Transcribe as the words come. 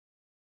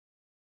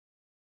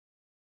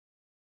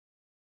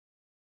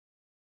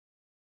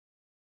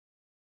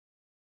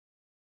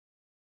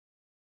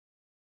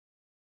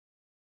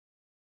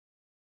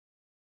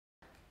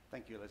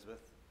Thank you, Elizabeth.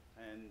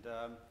 And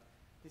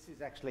this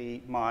is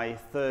actually my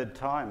third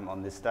time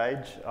on this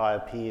stage. I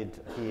appeared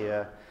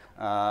here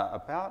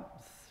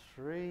about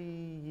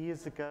 3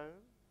 years ago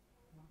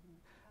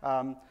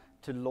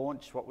to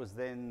launch what was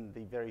then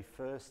the very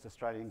first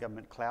Australian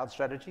government cloud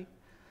strategy.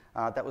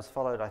 That was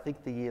followed, I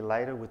think, the year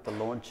later with the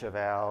launch of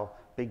our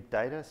big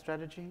data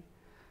strategy.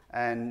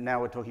 And now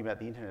we're talking about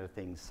the Internet of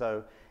Things.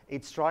 So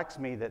it strikes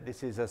me that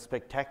this is a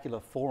spectacular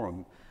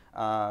forum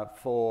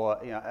that's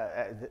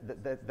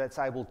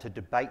able to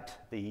debate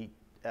the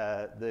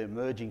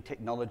emerging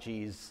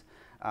technologies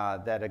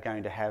that are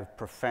going to have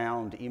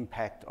profound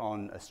impact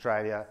on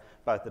Australia,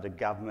 both at a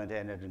government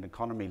and at an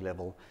economy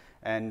level.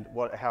 And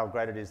how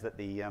great it is that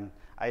the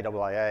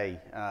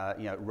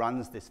AIIA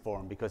runs this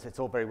forum, because it's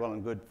all very well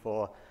and good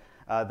for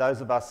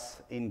those of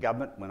us in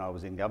government, when I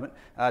was in government,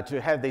 to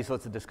have these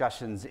sorts of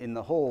discussions in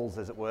the halls,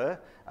 as it were.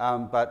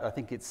 But I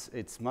think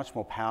it's much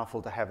more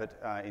powerful to have it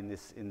in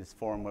this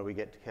forum where we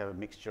get to have a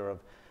mixture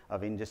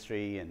of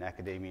industry and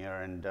academia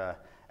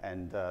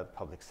and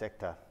public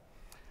sector.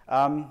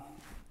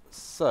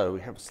 So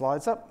we have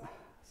slides up.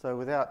 So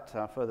without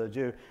further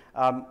ado,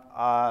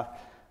 I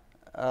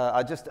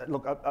just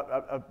look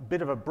a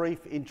bit of a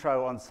brief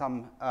intro on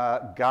some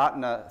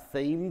Gartner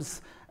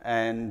themes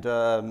and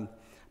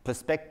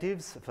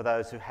perspectives for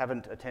those who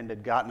haven't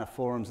attended Gartner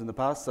forums in the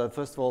past. So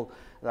first of all,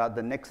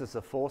 the nexus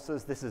of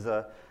forces. This is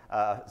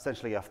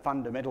essentially a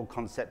fundamental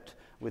concept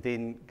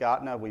within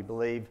Gartner. We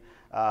believe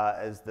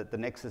is that the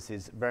nexus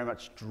is very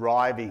much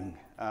driving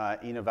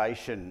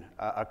innovation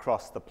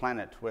across the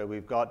planet, where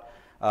we've got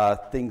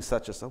things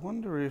such as, I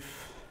wonder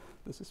if,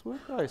 does this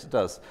work? Oh, yes, it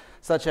does.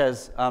 Such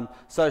as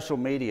social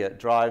media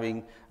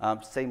driving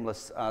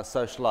seamless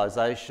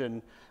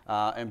socialisation,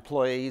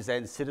 employees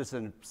and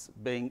citizens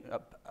being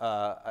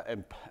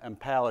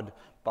empowered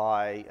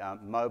by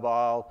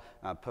mobile,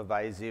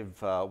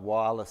 pervasive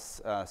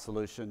wireless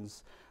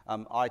solutions,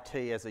 IT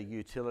as a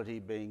utility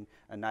being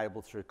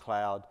enabled through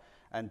cloud,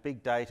 and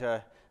big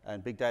data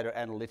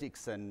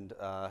analytics and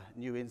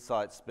new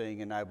insights being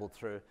enabled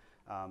through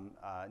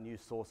new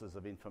sources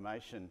of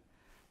information.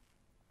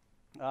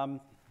 I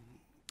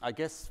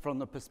guess from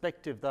the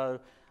perspective, though,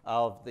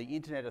 of the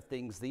Internet of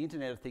Things,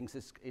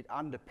 it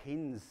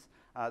underpins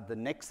the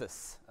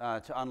nexus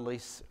to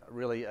unleash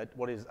really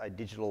what is a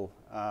digital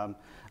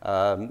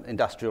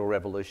industrial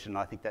revolution.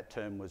 I think that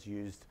term was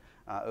used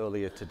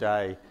earlier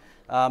today.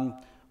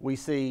 We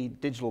see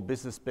digital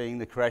business being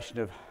the creation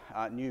of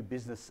new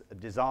business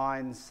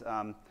designs,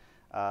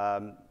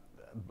 so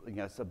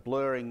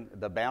blurring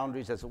the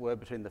boundaries, as it were,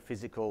 between the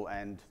physical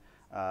and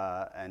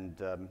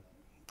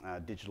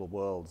digital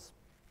worlds.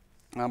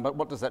 But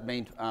what does that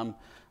mean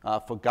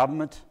for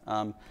government?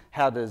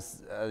 How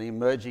does the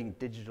emerging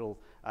digital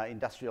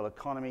industrial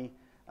economy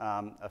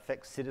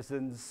affect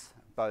citizens,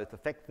 both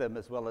affect them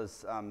as well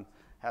as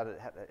how to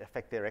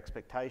affect their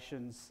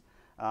expectations?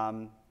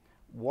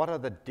 What are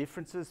the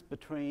differences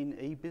between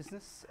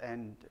e-business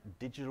and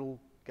digital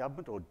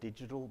government or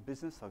digital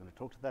business? I'm going to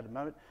talk to that in a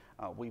moment.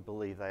 We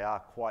believe they are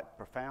quite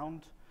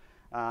profound.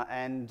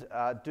 And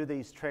do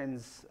these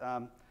trends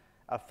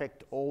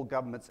affect all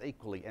governments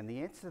equally? And the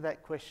answer to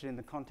that question in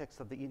the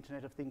context of the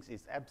Internet of Things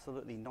is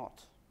absolutely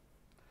not.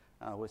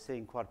 We're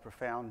seeing quite a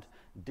profound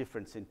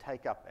difference in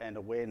take-up and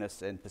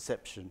awareness and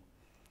perception.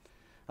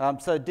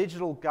 So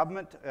digital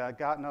government,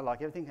 Gartner,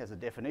 like everything, has a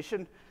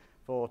definition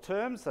for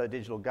terms. So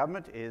digital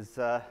government is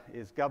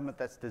government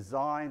that's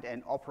designed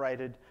and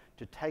operated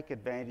to take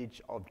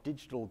advantage of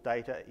digital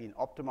data in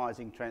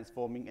optimising,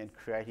 transforming and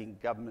creating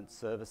government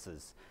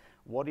services.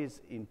 What is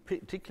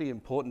particularly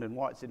important and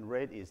why it's in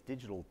red is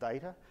digital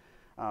data,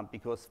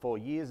 because for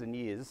years and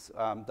years,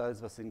 those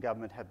of us in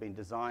government have been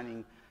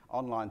designing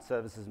online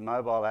services,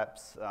 mobile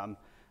apps,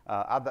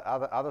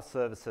 other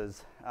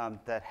services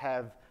that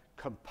have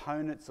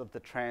components of the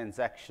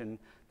transaction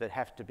that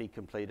have to be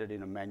completed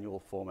in a manual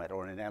format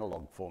or in an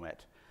analog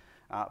format.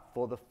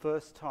 For the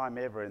first time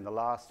ever in the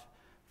last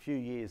few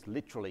years,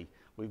 literally,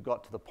 we've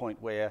got to the point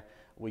where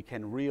we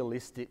can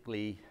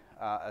realistically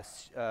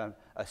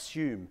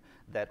assume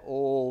that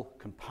all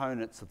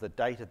components of the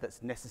data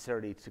that's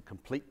necessary to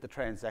complete the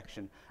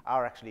transaction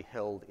are actually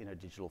held in a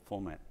digital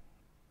format.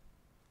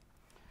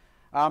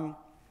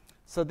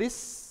 So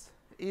this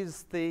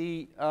is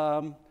the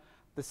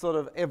sort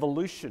of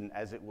evolution,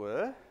 as it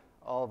were,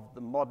 of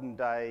the modern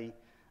day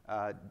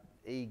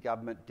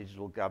e-government,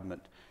 digital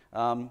government.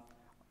 When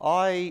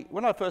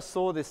I first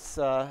saw this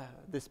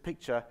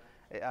picture,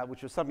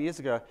 which was some years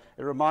ago,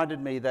 it reminded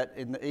me that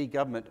in the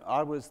e-government,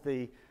 I was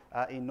the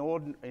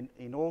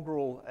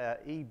inaugural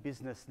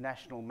e-business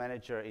national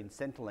manager in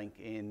Centrelink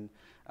in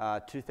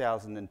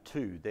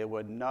 2002. There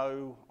were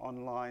no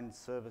online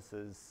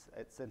services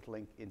at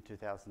Centrelink in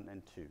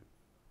 2002. You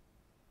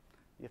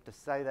have to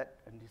say that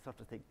and you have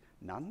to think,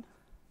 none?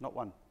 Not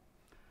one.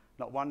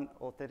 Not one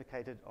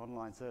authenticated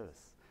online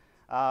service.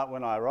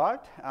 When I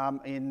arrived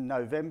in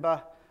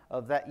November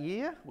of that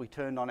year, we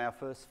turned on our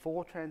first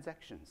 4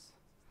 transactions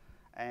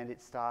and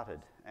it started.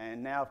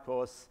 And now, of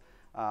course,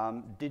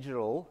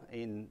 digital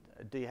in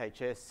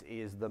DHS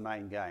is the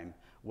main game.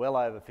 well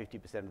over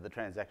 50% of the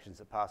transactions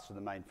that pass through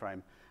the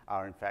mainframe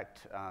are in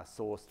fact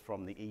sourced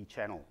from the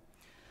e-channel.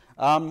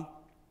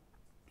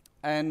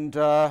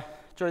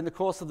 During the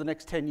course of the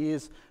next 10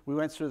 years, we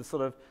went through the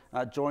sort of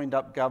joined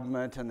up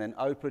government and then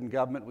open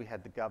government. We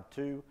had the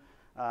Gov2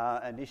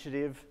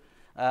 initiative,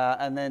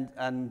 and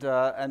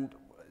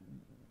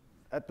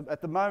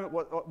at the moment,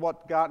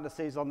 what Gartner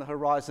sees on the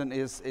horizon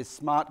is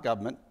smart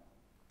government,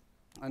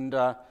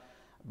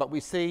 but we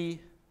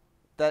see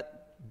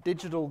that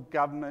digital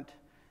government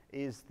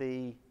is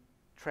the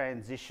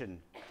transition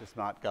to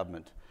smart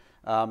government.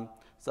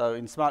 So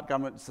in smart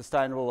government,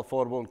 sustainable,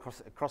 affordable, and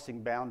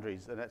crossing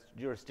boundaries, and that's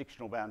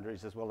jurisdictional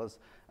boundaries as well as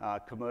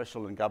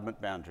commercial and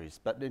government boundaries.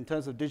 But in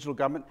terms of digital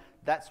government,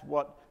 that's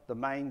what the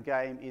main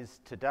game is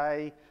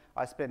today.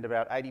 I spend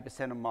about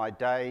 80% of my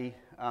day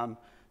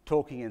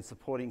talking with and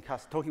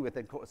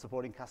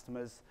supporting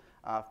customers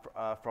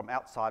from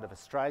outside of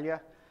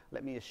Australia.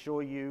 Let me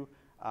assure you,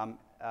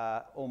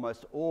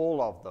 almost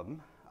all of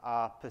them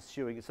are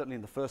pursuing, certainly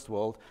in the first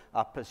world,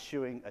 are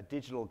pursuing a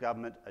digital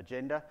government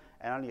agenda,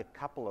 and only a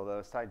couple of them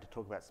are starting to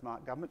talk about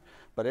smart government,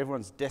 but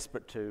everyone's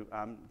desperate to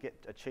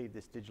achieve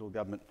this digital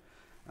government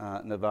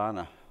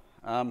nirvana.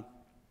 All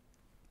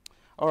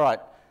right,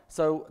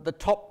 so the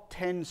top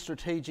 10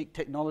 strategic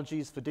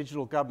technologies for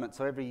digital government.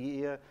 So every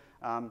year,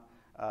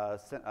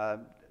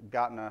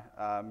 Gartner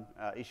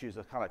issues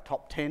a kind of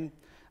top 10.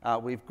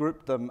 We've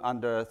grouped them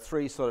under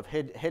three sort of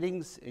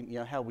headings,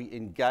 how we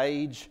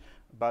engage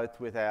both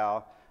with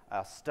our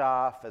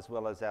staff as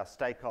well as our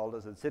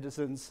stakeholders and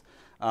citizens,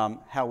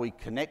 how we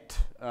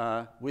connect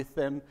with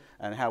them,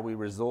 and how we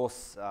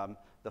resource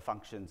the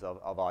functions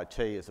of IT,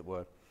 as it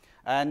were.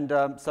 And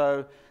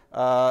so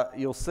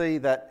you'll see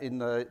that in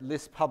the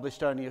list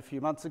published only a few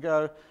months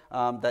ago,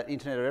 that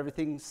Internet of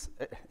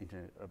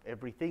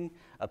Everything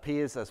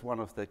appears as one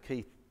of the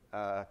key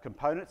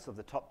components of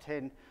the top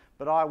 10.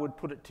 But I would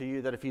put it to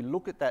you that if you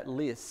look at that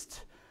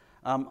list,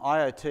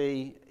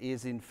 IoT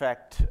is in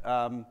fact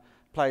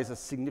plays a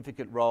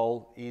significant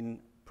role in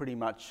pretty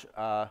much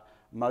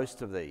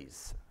most of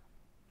these.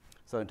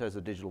 So in terms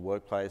of digital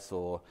workplace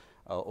or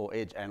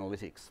edge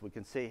analytics, we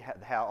can see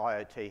how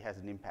IoT has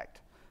an impact.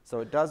 So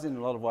it does in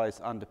a lot of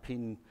ways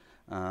underpin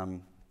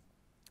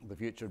the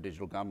future of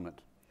digital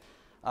government.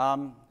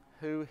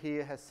 Who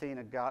here has seen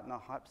a Gartner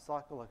hype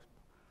cycle?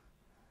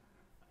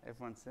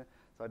 Everyone's seen.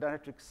 So I don't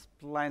have to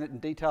explain it in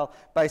detail.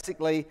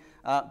 Basically,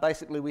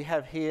 we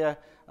have here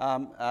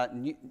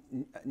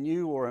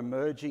new or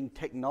emerging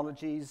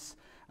technologies.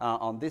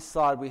 On this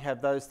side, we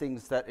have those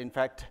things that, in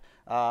fact,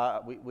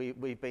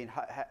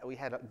 we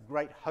had a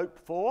great hope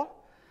for,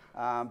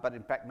 but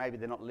in fact, maybe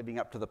they're not living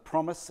up to the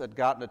promise. At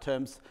Gartner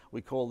terms,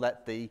 we call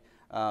that the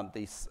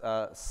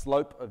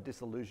slope of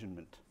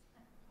disillusionment.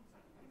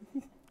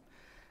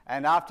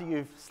 And after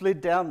you've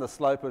slid down the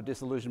slope of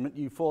disillusionment,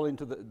 you fall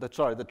into the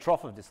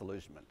trough of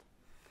disillusionment.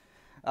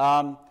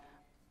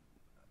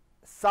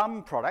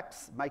 Some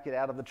products make it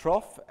out of the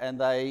trough and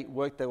they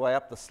work their way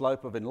up the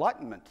slope of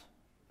enlightenment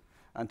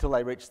until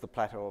they reach the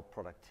plateau of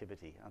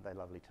productivity. Aren't they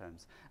lovely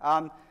terms?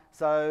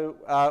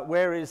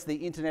 Where is the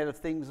Internet of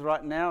Things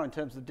right now in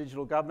terms of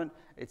digital government?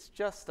 It's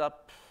just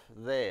up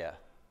there.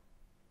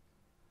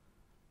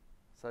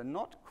 So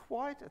not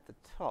quite at the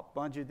top.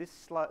 Mind you,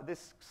 this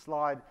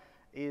slide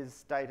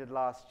is dated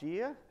last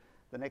year.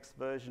 The next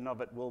version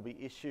of it will be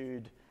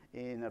issued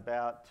in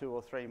about 2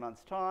 or 3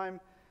 months' time,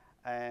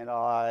 and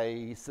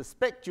I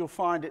suspect you'll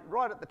find it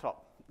right at the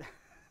top.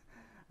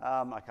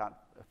 I can't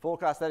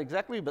forecast that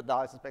exactly, but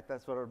I suspect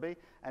that's what it'll be.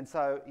 And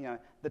so,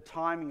 the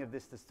timing of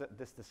this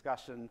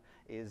discussion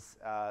is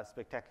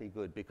spectacularly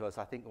good, because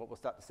I think what we'll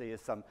start to see is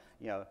some,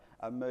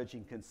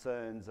 emerging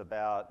concerns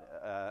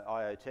about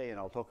IoT, and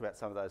I'll talk about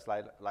some of those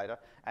later.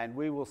 And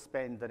we will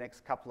spend the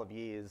next couple of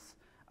years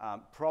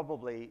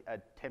probably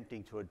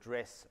attempting to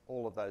address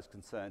all of those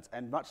concerns.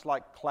 And much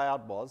like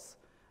cloud was,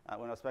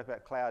 when I spoke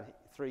about cloud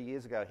 3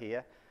 years ago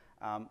here,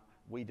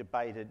 we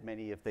debated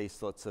many of these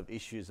sorts of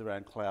issues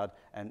around cloud,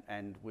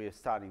 and we're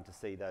starting to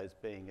see those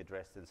being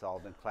addressed and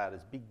solved, and cloud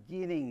is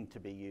beginning to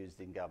be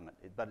used in government,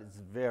 but it's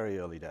very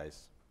early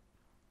days.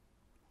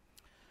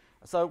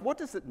 So what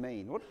does it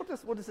mean?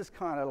 What does this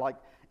kind of like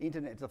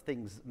Internet of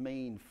Things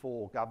mean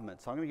for government?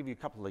 So I'm going to give you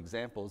a couple of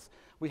examples.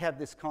 We have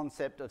this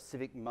concept of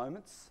civic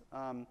moments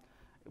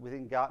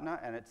within Gartner,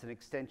 and it's an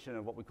extension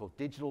of what we call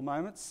digital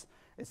moments.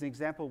 It's an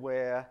example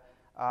where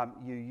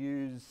you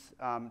use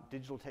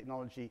digital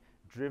technology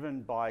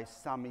driven by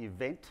some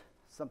event,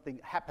 something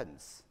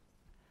happens,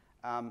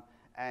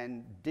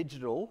 and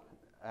digital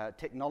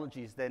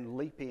technologies then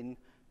leap in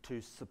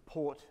to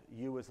support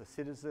you as a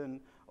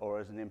citizen or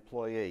as an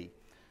employee.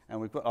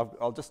 And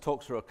I'll just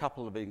talk through a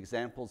couple of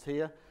examples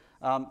here.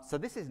 So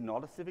this is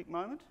not a civic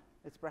moment.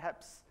 It's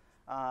perhaps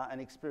an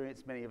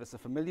experience many of us are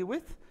familiar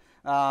with,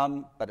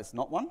 but it's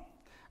not one.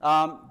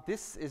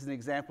 This is an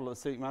example of a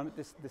civic moment.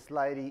 This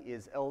lady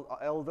is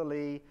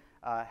elderly,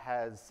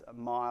 has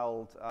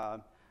mild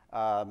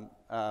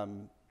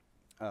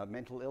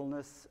mental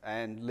illness,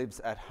 and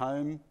lives at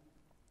home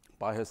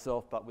by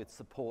herself, but with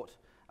support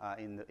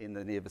in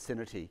the near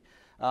vicinity.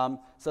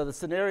 So the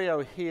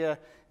scenario here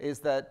is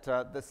that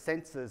the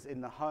sensors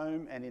in the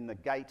home and in the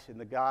gate in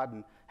the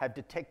garden have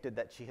detected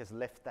that she has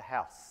left the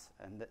house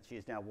and that she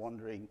is now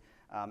wandering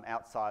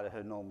outside of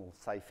her normal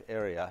safe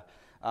area.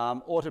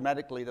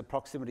 Automatically, the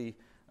proximity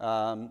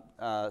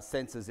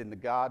sensors in the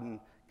garden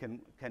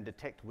can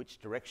detect which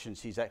direction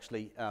she's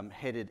actually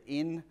headed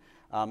in.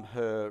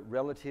 Her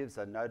relatives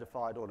are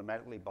notified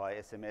automatically by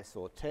SMS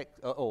or text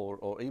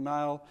or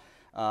email.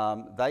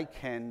 They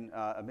can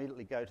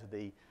immediately go to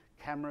the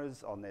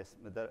cameras on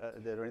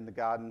that are in the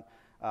garden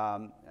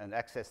and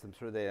access them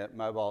through their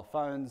mobile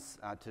phones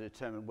to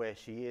determine where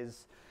she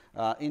is.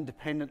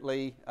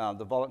 Independently,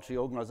 the voluntary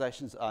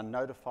organisations are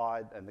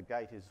notified and the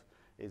gate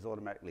is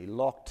automatically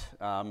locked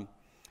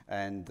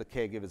and the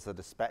caregivers are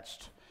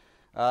dispatched.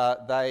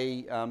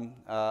 They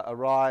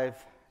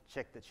arrive,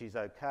 check that she's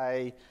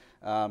okay,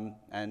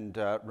 and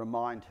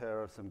remind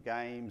her of some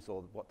games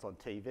or what's on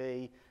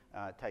TV,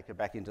 take her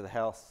back into the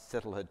house,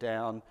 settle her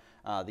down.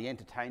 The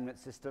entertainment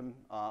system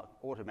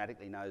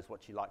automatically knows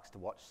what she likes to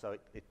watch, so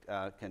it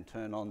can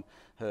turn on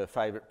her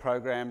favourite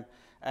program,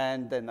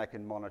 and then they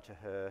can monitor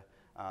her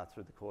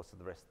through the course of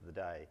the rest of the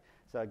day.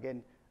 So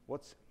again,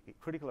 what's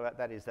critical about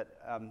that is that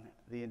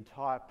the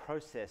entire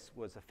process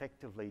was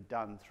effectively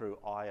done through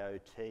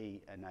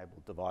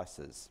IoT-enabled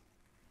devices.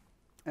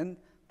 And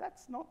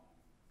that's not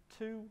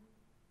too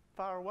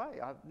far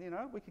away.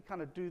 We could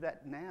kind of do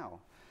that now.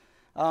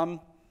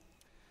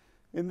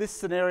 In this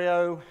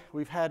scenario,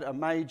 we've had a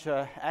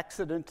major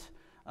accident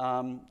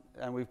and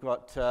we've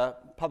got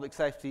public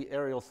safety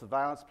aerial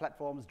surveillance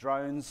platforms,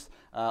 drones,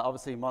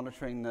 obviously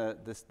monitoring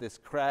this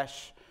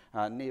crash.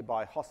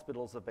 Nearby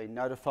hospitals have been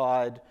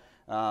notified.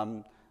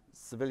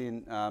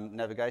 Civilian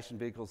navigation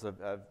vehicles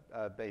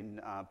have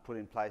been put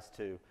in place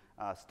to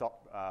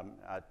stop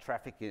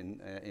traffic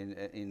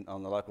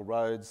on the local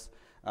roads.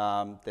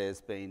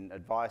 There's been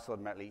advice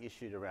automatically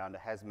issued around a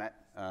hazmat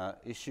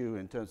issue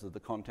in terms of the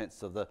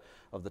contents of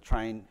the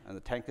train and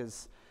the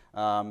tankers.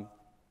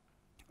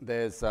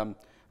 There's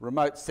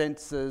remote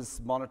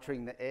sensors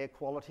monitoring the air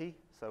quality,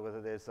 so whether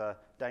there's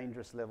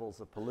dangerous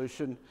levels of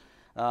pollution.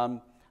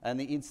 And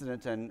the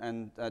incident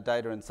and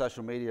data and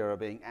social media are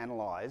being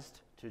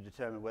analysed to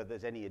determine whether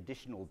there's any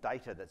additional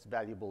data that's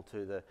valuable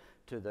to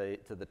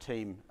the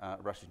team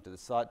rushing to the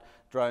site.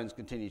 Drones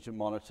continue to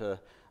monitor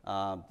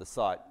the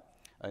site,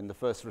 and the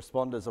first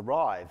responders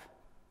arrive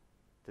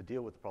to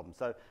deal with the problem.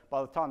 So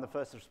by the time the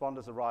first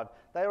responders arrive,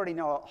 they already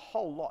know a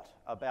whole lot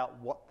about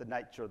what the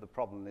nature of the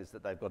problem is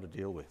that they've got to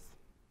deal with.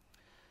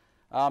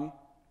 And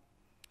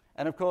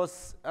of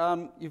course,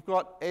 you've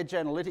got edge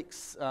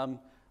analytics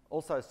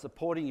also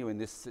supporting you in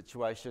this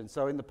situation.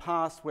 So in the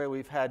past, where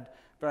we've had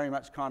very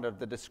much kind of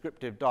the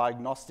descriptive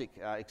diagnostic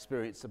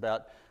experience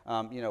about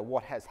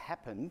what has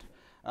happened,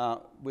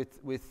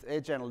 with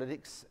edge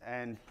analytics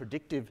and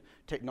predictive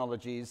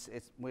technologies,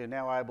 we're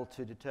now able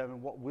to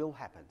determine what will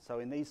happen. So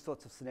in these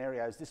sorts of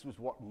scenarios, this was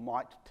what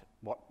might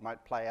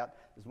play out,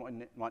 this is what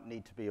we might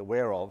need to be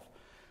aware of.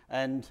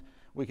 And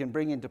we can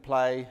bring into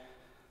play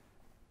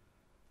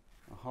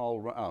a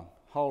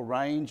whole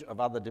range of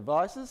other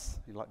devices,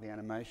 you like the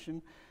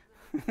animation,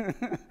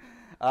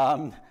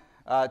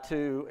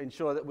 to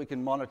ensure that we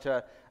can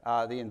monitor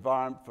the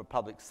environment for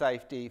public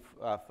safety,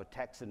 for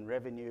tax and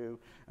revenue,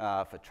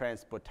 for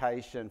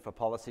transportation, for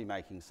policy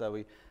making.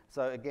 So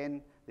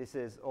again, this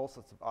is all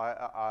sorts of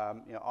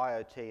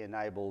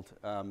IoT-enabled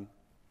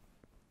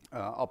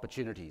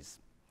opportunities.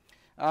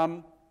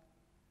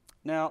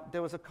 Now,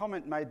 there was a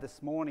comment made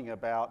this morning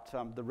about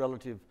the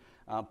relative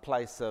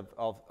place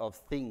of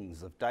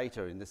things, of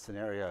data in this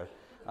scenario.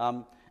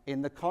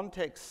 In the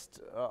context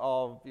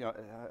of,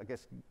 I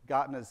guess,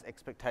 Gartner's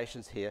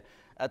expectations here,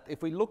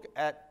 if we look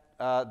at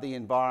the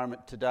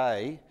environment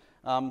today,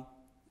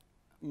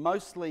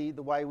 mostly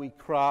the way we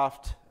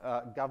craft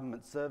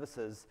government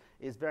services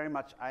is very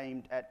much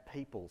aimed at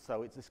people.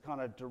 So it's this kind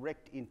of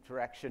direct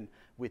interaction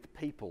with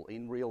people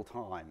in real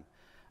time.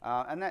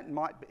 And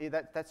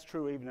that's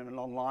true even in an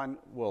online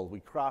world.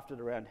 We craft it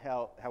around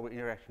how we're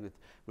interacting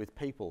with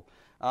people.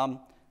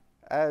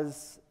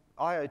 As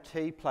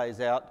IoT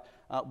plays out,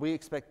 we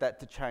expect that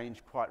to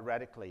change quite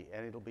radically,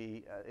 and it'll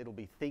be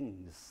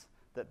things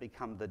that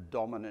become the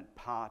dominant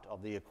part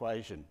of the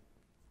equation.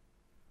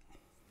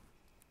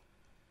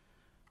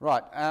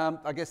 Right.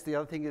 I guess the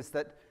other thing is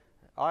that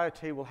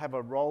IoT will have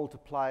a role to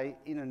play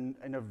in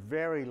a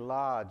very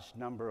large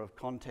number of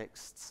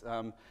contexts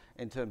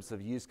in terms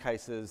of use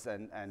cases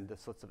and the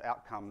sorts of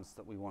outcomes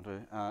that we want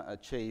to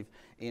achieve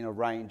in a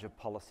range of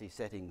policy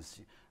settings.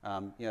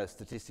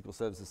 Statistical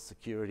services,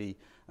 security,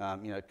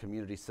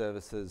 community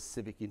services,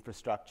 civic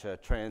infrastructure,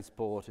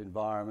 transport,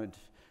 environment,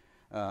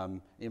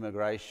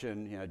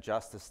 immigration,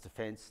 justice,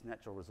 defence,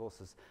 natural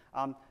resources.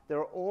 There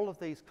are all of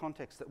these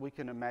contexts that we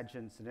can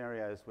imagine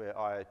scenarios where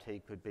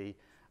IoT could be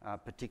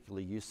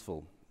particularly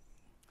useful.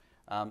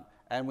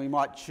 And we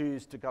might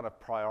choose to kind of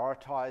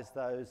prioritise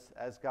those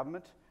as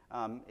government.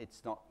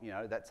 It's not,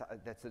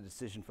 that's a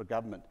decision for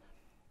government.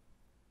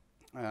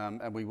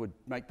 And we would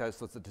make those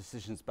sorts of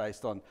decisions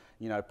based on,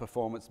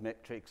 performance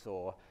metrics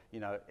or,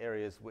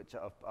 areas which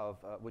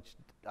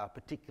are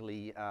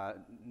particularly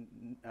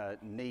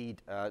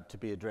need to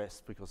be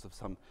addressed because of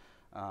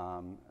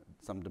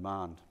some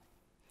demand.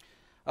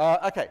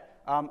 Okay,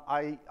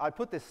 I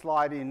put this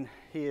slide in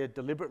here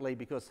deliberately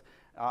because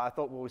I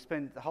thought, well, we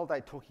spend the whole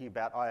day talking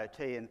about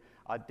IoT, and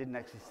I didn't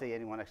actually see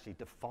anyone actually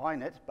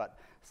define it, but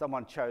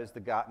someone chose the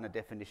Gartner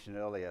definition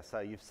earlier. So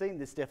you've seen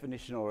this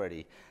definition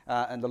already,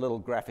 and the little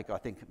graphic, I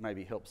think,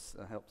 maybe helps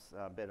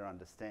better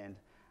understand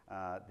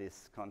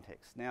this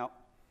context. Now,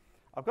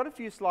 I've got a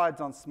few slides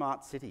on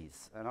smart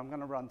cities, and I'm going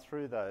to run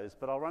through those,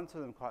 but I'll run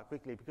through them quite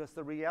quickly because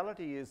the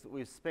reality is that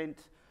we've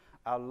spent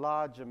a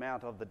large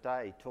amount of the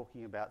day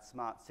talking about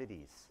smart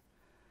cities.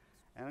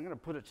 And I'm going to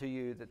put it to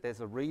you that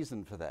there's a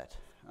reason for that.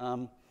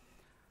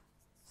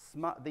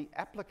 The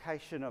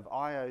application of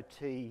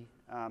IoT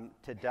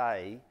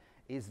today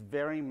is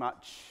very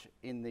much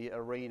in the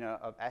arena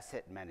of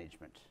asset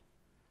management.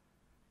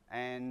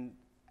 And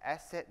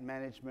asset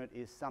management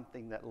is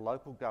something that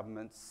local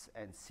governments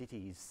and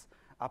cities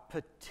are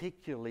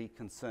particularly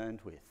concerned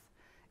with.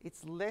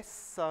 It's less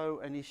so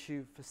an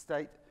issue for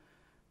state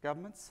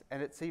governments,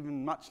 and it's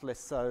even much less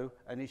so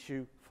an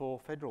issue for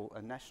federal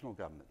and national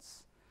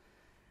governments.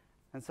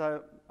 And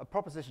so a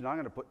proposition I'm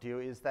going to put to you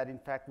is that, in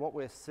fact, what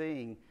we're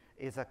seeing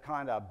is a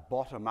kind of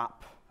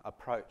bottom-up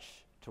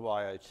approach to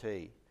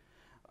IoT.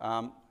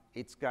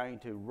 It's going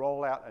to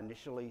roll out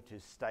initially to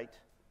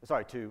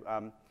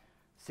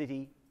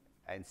city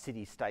and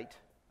city-state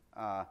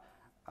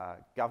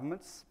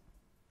governments,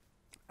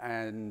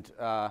 and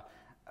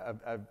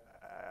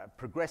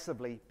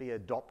progressively be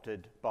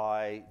adopted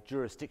by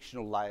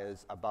jurisdictional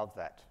layers above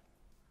that.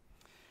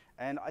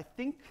 And I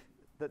think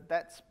that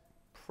that's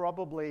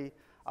probably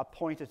a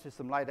pointer to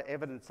some later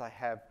evidence I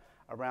have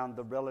around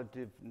the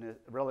relative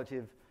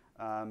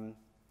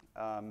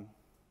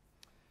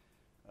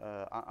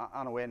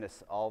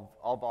unawareness of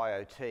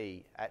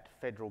IoT at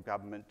federal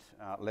government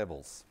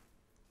levels.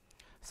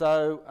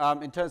 So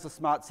in terms of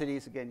smart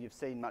cities, again, you've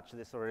seen much of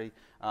this already.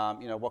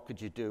 What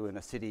could you do in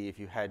a city if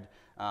you had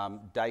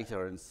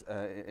data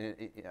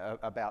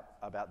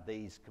about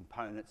these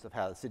components of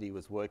how the city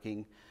was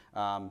working?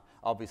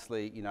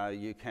 Obviously,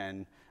 you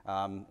can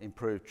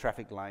improve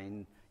traffic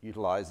lane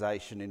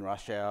utilisation in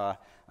rush hour.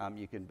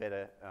 You can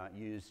better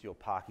use your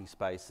parking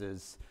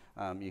spaces.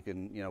 You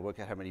can, work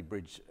out how many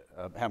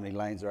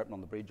lanes are open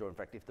on the bridge, or in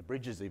fact, if the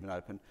bridge is even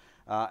open,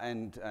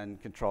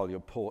 and control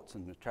your ports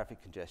and the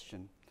traffic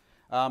congestion.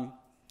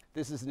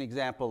 This is an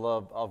example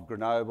of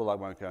Grenoble. I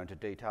won't go into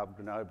detail.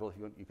 Grenoble,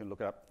 you can look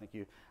it up. Thank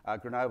you.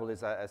 Grenoble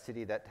is a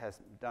city that has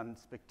done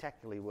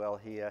spectacularly well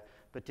here,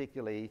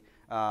 particularly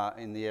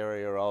in the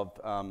area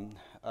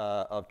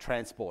of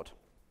transport.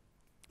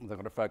 They're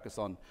going to focus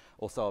on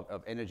also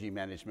of energy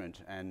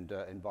management and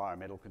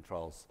environmental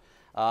controls.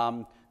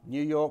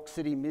 New York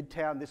City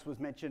Midtown, this was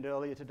mentioned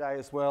earlier today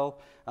as well.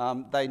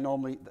 They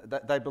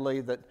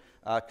believe that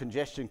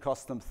congestion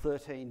costs them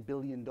 $13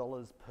 billion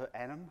per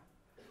annum.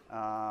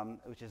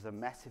 Which is a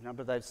massive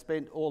number. They've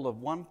spent all of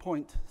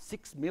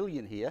 $1.6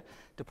 million here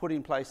to put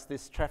in place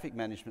this traffic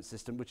management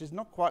system, which is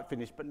not quite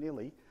finished, but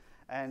nearly.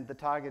 And the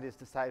target is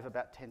to save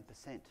about 10%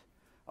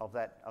 of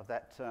that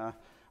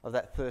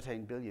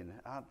 13 billion.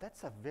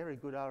 That's a very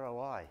good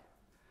ROI.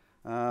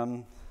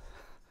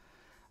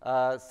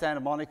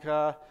 Santa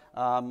Monica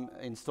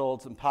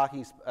installed some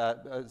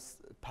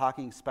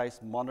parking space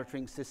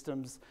monitoring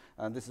systems,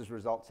 and this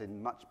results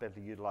in much better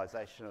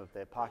utilisation of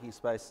their parking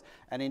space.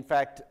 And in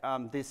fact,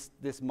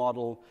 this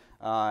model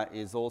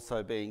is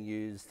also being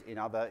used in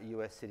other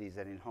US cities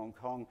and in Hong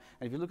Kong.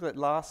 And if you look at that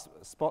last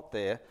spot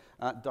there,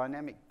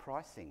 dynamic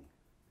pricing.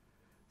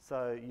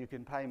 So you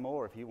can pay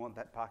more if you want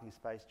that parking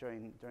space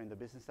during the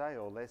business day,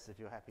 or less if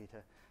you're happy to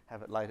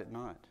have it late at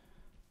night.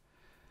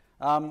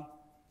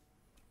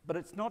 But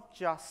it's not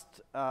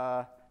just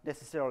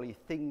necessarily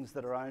things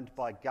that are owned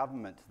by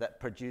government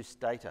that produce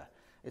data.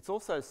 It's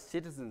also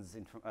citizens'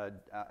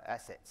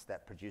 assets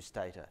that produce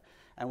data.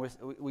 And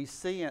we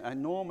see an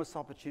enormous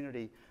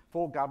opportunity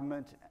for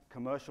government,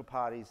 commercial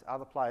parties,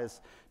 other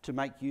players to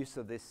make use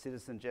of this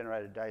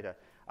citizen-generated data.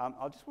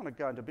 I just want to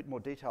go into a bit more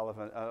detail of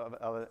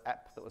an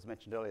app that was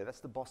mentioned earlier. That's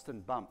the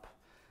Boston Bump.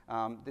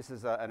 This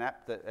is an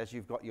app that, as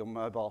you've got your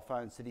mobile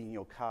phone sitting in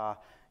your car,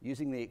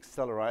 using the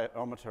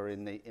accelerometer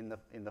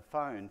in the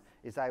phone,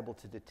 is able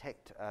to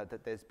detect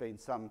that there's been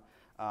some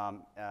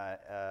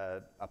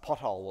a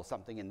pothole or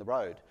something in the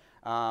road,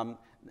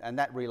 and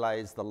that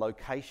relays the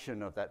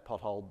location of that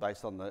pothole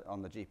based on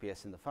the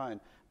GPS in the phone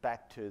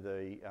back to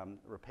the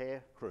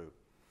repair crew.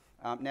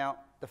 Now,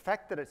 the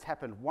fact that it's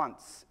happened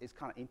once is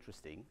kind of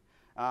interesting.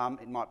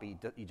 It might be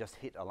that you just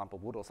hit a lump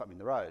of wood or something in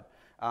the road.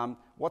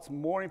 What's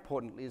more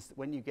important is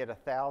when you get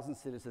 1,000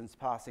 citizens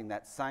passing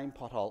that same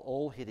pothole,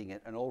 all hitting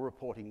it and all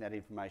reporting that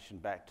information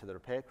back to the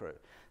repair crew.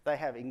 They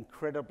have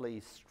incredibly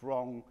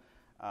strong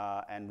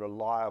and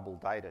reliable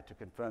data to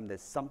confirm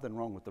there's something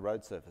wrong with the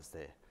road surface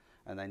there,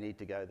 and they need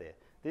to go there.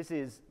 This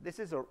is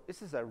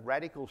a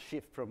radical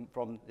shift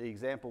from the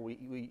example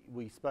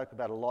we spoke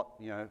about a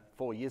lot,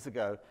 4 years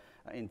ago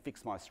in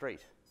Fix My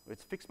Street.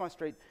 Fix My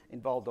Street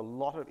involved a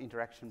lot of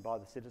interaction by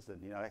the citizen,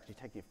 actually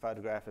taking a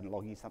photograph and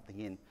logging something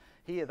in.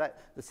 Here,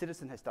 the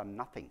citizen has done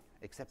nothing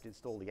except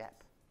install the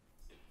app.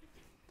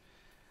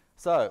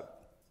 So,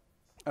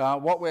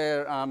 what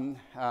we're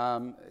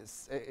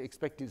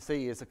expecting to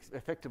see is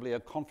effectively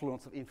a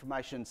confluence of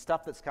information,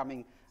 stuff that's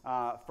coming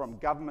from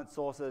government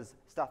sources,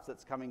 stuff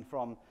that's coming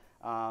from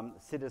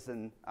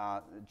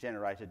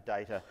citizen-generated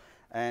data.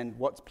 And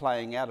what's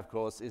playing out, of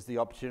course, is the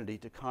opportunity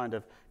to kind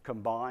of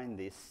combine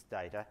this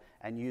data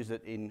and use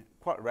it in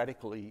quite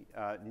radically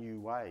new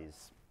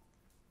ways.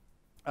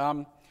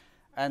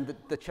 And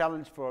the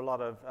challenge for a lot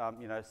of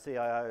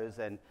CIOs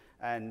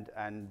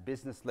and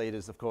business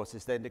leaders, of course,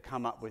 is then to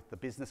come up with the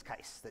business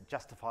case that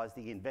justifies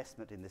the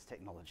investment in this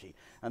technology.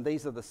 And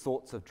these are the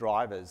sorts of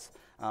drivers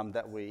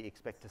that we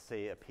expect to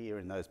see appear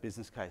in those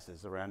business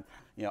cases around,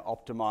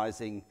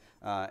 optimising,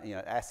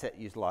 asset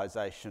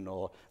utilisation,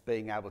 or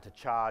being able to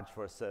charge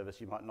for a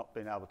service you might not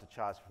been able to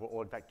charge for,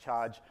 or in fact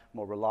charge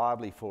more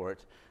reliably for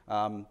it.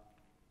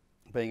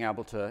 Being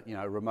able to,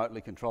 remotely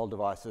control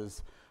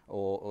devices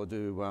or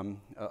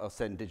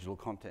send digital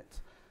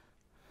content.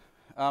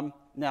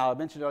 Now, I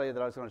mentioned earlier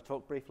that I was going to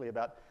talk briefly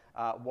about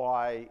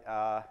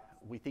why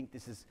we think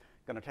this is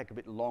going to take a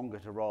bit longer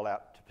to roll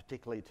out,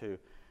 particularly to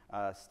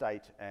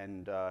state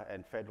and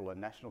federal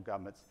and national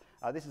governments.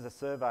 This is a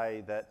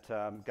survey that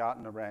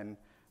Gartner ran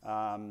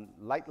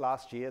late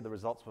last year. The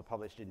results were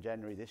published in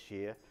January this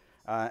year.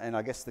 And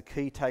I guess the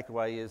key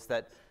takeaway is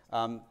that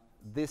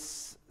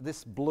this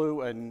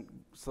blue and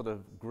sort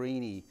of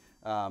greeny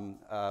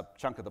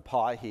chunk of the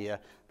pie here,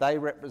 they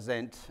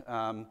represent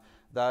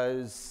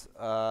those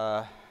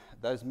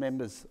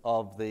members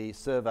of the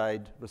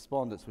surveyed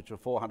respondents, which were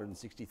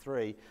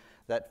 463,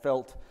 that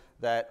felt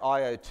that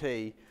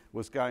IoT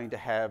was going to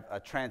have a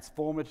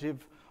transformative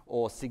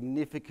or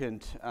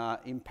significant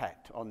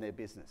impact on their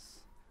business.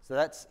 So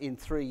that's in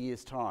 3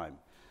 years' time,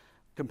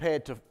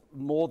 compared to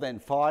more than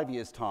 5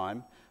 years'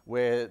 time,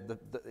 where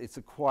it's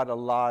quite a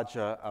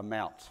larger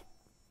amount.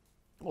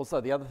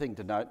 Also, the other thing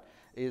to note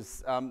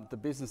is the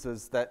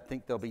businesses that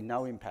think there'll be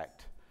no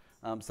impact.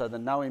 So the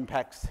no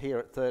impacts here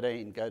at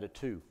 13 go to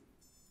 2.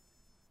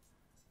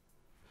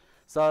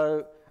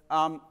 So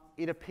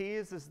it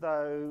appears as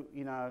though,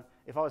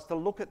 if I was to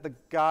look at the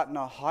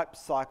Gartner hype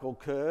cycle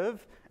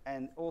curve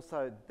and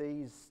also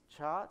these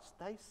charts,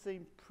 they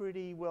seem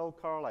pretty well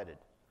correlated.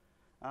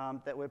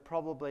 That we're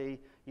probably,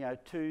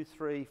 2,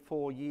 3,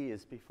 4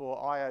 years before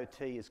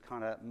IoT is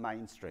kind of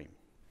mainstream.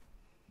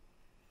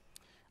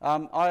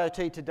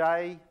 IoT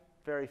today,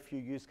 very few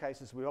use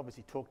cases. We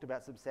obviously talked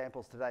about some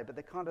samples today, but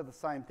they're kind of the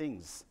same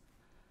things.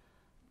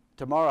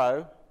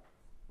 Tomorrow,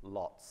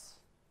 lots.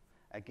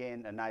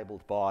 Again,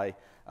 enabled by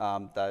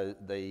the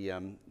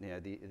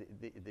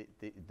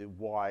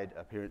wide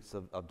appearance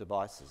of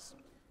devices.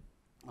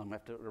 I'm going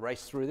to have to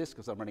race through this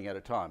because I'm running out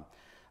of time.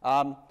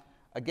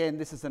 Again,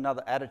 this is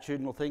another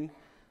attitudinal thing.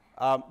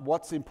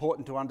 What's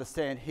important to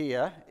understand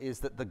here is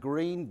that the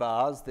green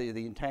bars, the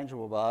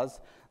intangible bars,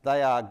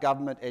 they are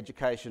government,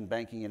 education,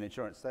 banking and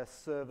insurance. They're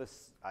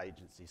service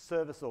agencies,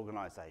 service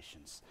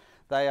organisations.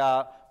 They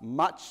are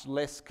much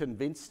less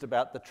convinced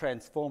about the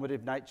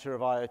transformative nature of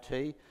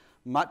IoT,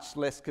 much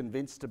less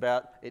convinced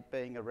about it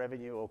being a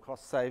revenue or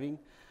cost saving,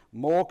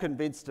 more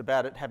convinced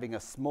about it having a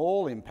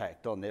small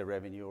impact on their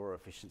revenue or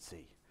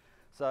efficiency.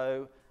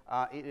 So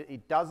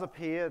it does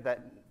appear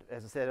that,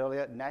 as I said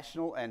earlier,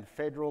 national and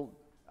federal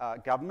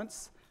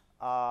governments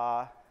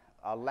are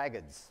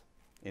laggards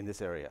in this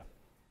area.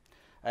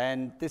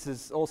 And this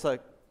is also,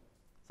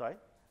 sorry?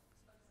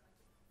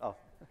 Oh,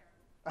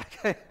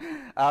 okay.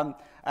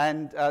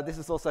 This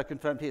is also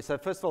confirmed here. So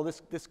first of all,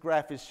 this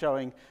graph is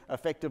showing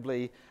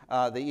effectively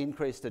the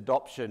increased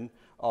adoption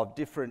of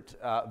different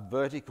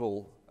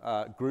vertical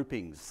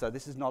groupings. So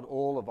this is not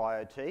all of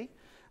IoT.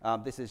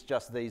 This is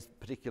just these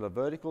particular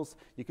verticals.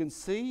 You can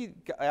see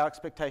our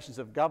expectations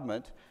of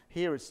government.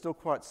 Here it's still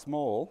quite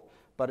small,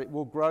 but it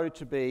will grow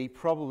to be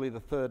probably the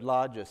third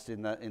largest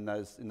in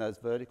those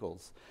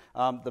verticals.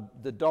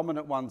 The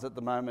dominant ones at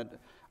the moment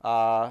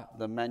are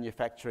the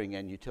manufacturing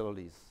and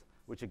utilities,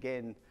 which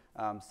again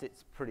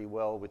sits pretty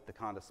well with the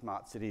kind of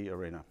smart city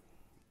arena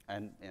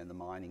and the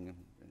mining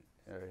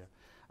area.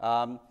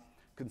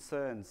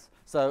 Concerns.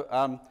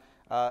 So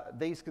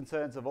these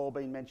concerns have all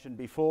been mentioned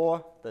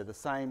before. They're the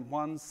same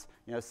ones.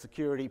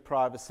 Security,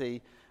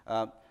 privacy,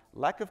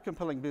 lack of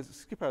compelling business.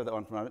 Skip over that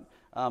one for a moment.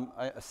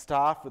 A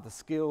staff with the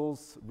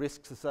skills,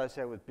 risks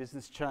associated with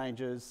business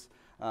changes,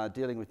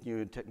 dealing with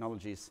new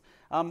technologies.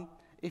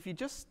 If you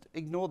just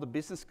ignore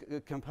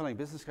the compelling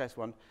business case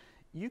one,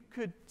 you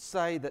could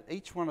say that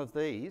each one of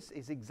these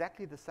is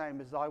exactly the same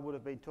as I would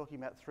have been talking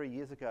about 3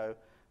 years ago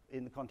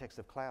in the context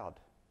of cloud.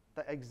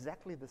 They're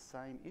exactly the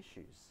same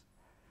issues.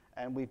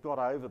 And we've got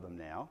over them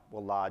now,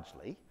 well,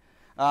 largely.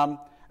 And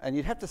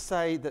you'd have to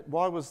say that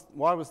why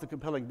was the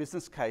compelling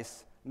business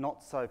case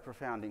not so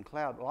profound in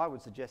cloud? Well, I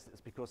would suggest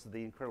it's because of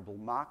the incredible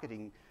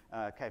marketing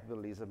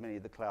capabilities of many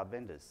of the cloud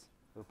vendors.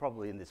 who are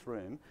probably in this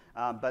room,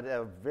 but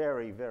are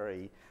very,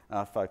 very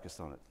focused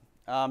on it.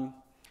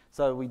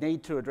 So we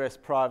need to address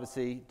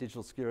privacy,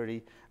 digital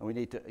security, and we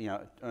need to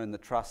earn the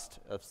trust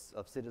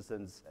of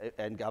citizens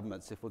and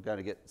governments if we're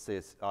going to see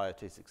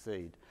IoT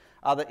succeed.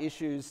 Other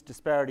issues,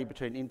 disparity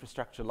between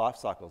infrastructure life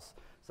cycles.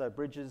 So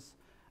bridges,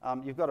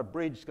 you've got a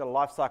bridge, it's got a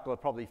life cycle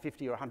of probably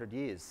 50 or 100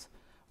 years.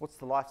 What's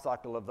the life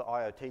cycle of the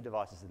IoT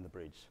devices in the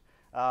bridge?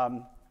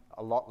 A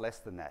lot less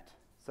than that.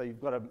 So you've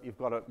got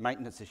a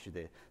maintenance issue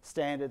there.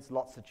 Standards,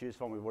 lots to choose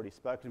from. We've already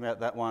spoken about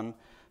that one.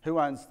 Who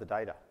owns the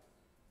data?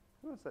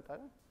 Who owns that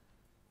data?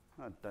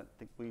 I don't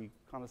think we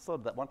kind of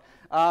sorted that one.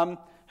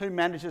 Who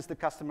manages the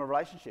customer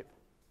relationship?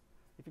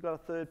 If you've got a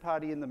third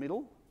party in the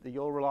middle that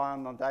you're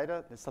relying on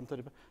data, there's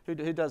something. Who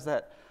does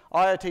that?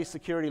 IoT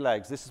security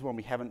lags. This is one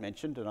we haven't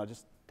mentioned, and I'll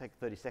just take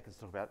 30 seconds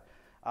to talk about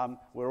it.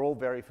 We're all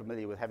very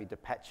familiar with having to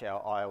patch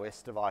our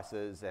iOS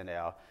devices and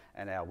our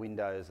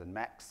Windows and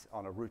Macs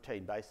on a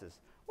routine basis.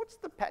 What's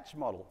the patch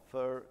model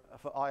for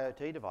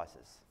IoT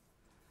devices?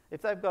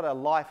 If they've got a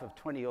life of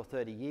 20 or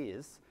 30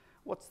 years,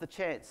 what's the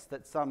chance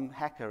that some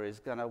hacker is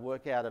going to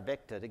work out a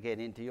vector to get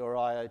into your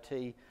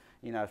IoT,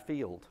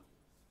 field?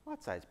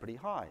 I'd say it's pretty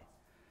high.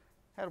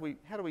 How do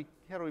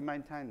we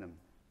maintain them?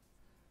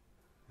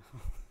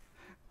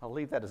 I'll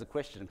leave that as a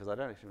question because I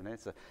don't actually have an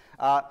answer.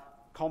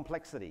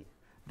 Complexity.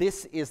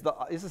 This is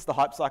the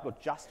hype cycle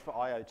just for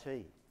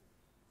IoT.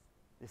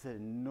 There's an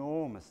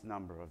enormous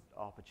number of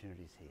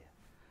opportunities here,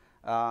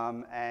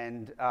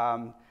 and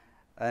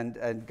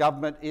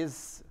government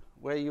is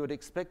where you would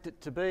expect it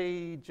to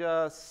be,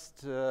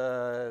 just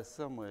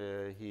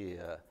somewhere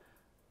here.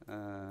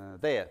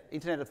 There,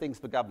 Internet of Things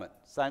for government.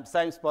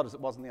 Same spot as it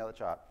was in the other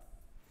chart.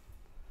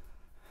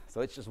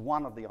 So it's just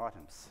one of the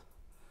items.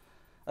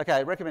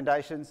 Okay,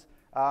 recommendations.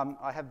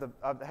 I have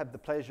the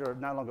pleasure of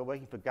no longer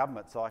working for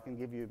government, so I can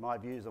give you my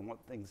views on what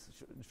things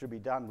should be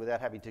done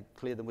without having to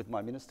clear them with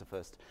my minister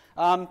first.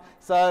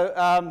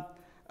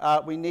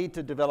 We need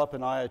to develop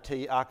an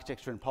IoT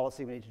architecture and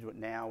policy. We need to do it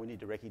now. We need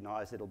to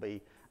recognise it'll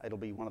be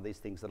one of these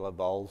things that'll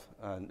evolve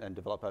and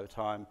develop over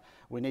time.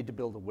 We need to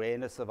build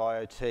awareness of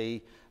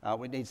IoT.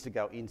 We need to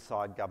go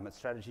inside government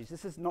strategies.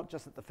 This is not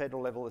just at the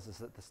federal level, this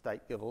is at the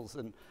state levels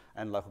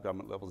and local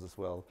government levels as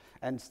well.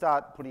 And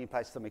start putting in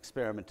place some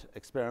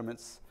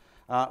experiments,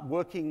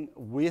 working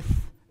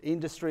with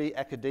industry,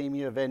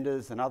 academia,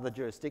 vendors and other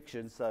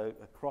jurisdictions, so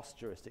across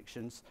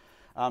jurisdictions.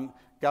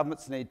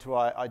 Governments need to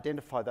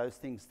identify those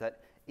things that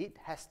it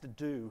has to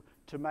do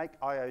to make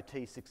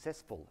IoT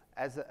successful,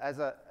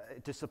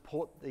 to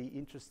support the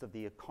interests of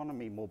the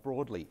economy more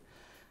broadly.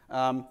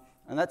 And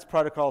that's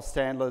protocol,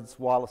 standards,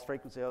 wireless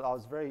frequency. I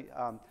was very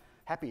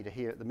happy to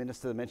hear the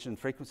Minister mention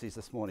frequencies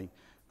this morning,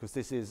 because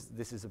this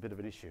is a bit of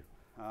an issue.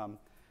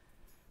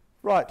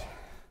 Right,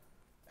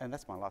 and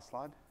that's my last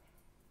slide.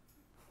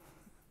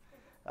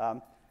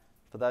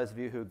 For those of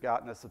you who are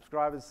Gartner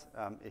subscribers,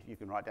 if you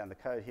can write down the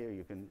code here,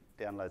 you can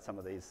download some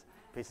of these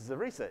pieces of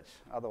research.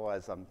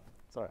 Otherwise,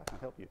 sorry, I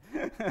can't help you.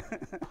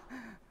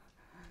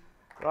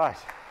 Right.